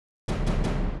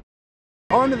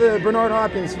On to the Bernard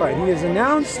Hopkins fight. He has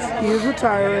announced he is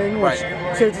retiring, which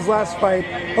says it's his last fight.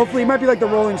 Hopefully, he might be like the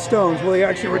Rolling Stones. Will he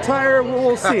actually retire?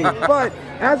 We'll see. But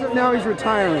as of now, he's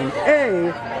retiring.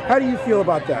 How do you feel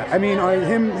about that? I mean,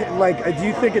 do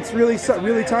you think it's really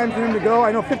time for him to go?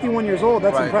 I know 51 years old.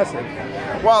 That's impressive.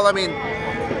 Well, I mean,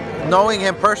 knowing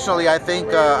him personally, I think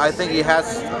he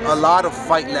has a lot of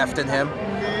fight left in him.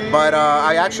 But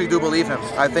I actually do believe him.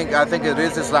 I think it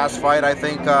is his last fight. I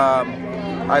think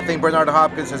Bernard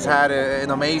Hopkins has had an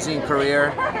amazing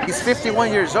career. He's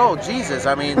 51 years old. Jesus,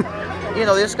 I mean, you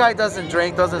know, this guy doesn't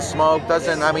drink, doesn't smoke,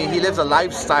 he lives a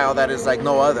lifestyle that is like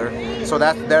no other. So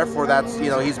therefore, you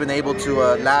know, he's been able to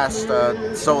last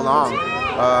so long.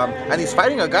 And he's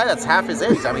fighting a guy that's half his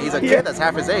age. I mean, he's a kid that's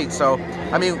half his age. So,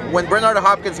 I mean, when Bernard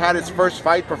Hopkins had his first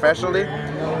fight professionally,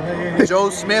 Joe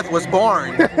Smith was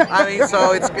born. I mean,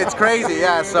 so it's crazy,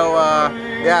 yeah. So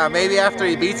yeah, maybe after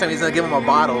he beats him, he's gonna give him a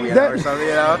bottle, you know, or something,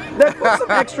 you know. That puts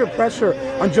some extra pressure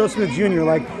on Joe Smith Jr.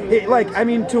 I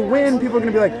mean, to win, people are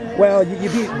gonna be like, well, you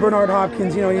beat Bernard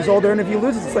Hopkins, you know, he's older, and if you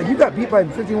lose, it's like you got beat by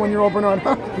 51-year-old Bernard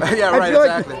Hopkins. Yeah, right,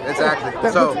 exactly.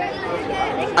 So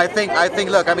I think,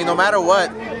 look, I mean, no matter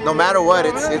what,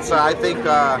 I think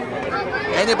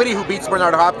anybody who beats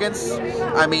Bernard Hopkins,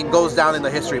 I mean, goes down in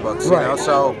the history books, you know.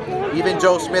 So even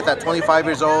Joe Smith at 25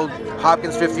 years old,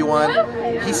 Hopkins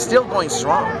 51, he's still going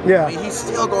strong. Yeah. I mean, he's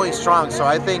still going strong. So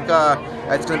I think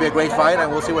it's going to be a great fight,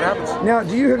 and we'll see what happens. Now,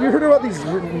 have you heard about these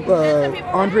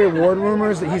Andre Ward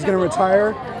rumors that he's going to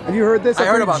retire? Have you heard this? I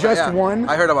heard about that, just won.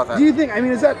 I heard about that. Do you think, I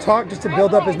mean, is that talk just to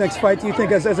build up his next fight? Do you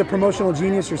think as a promotional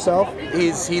genius yourself?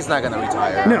 He's not going to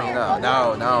retire. No. I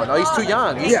mean, no. He's too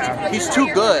young. He's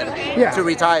too good to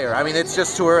retire. I mean, it's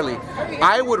just too early.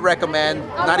 I would recommend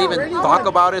not even talk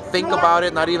about it, think about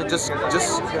it, not even just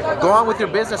go on with your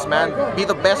business, man. Be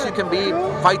the best you can be,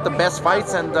 fight the best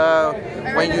fights, and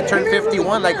when you turn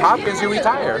 51 like Hopkins, you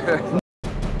retire.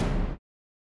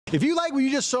 If you like what you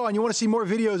just saw and you want to see more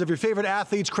videos of your favorite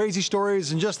athletes, crazy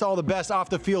stories, and just all the best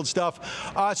off-the-field stuff,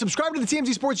 subscribe to the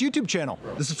TMZ Sports YouTube channel.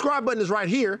 The subscribe button is right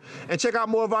here, and check out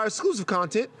more of our exclusive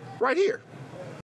content right here.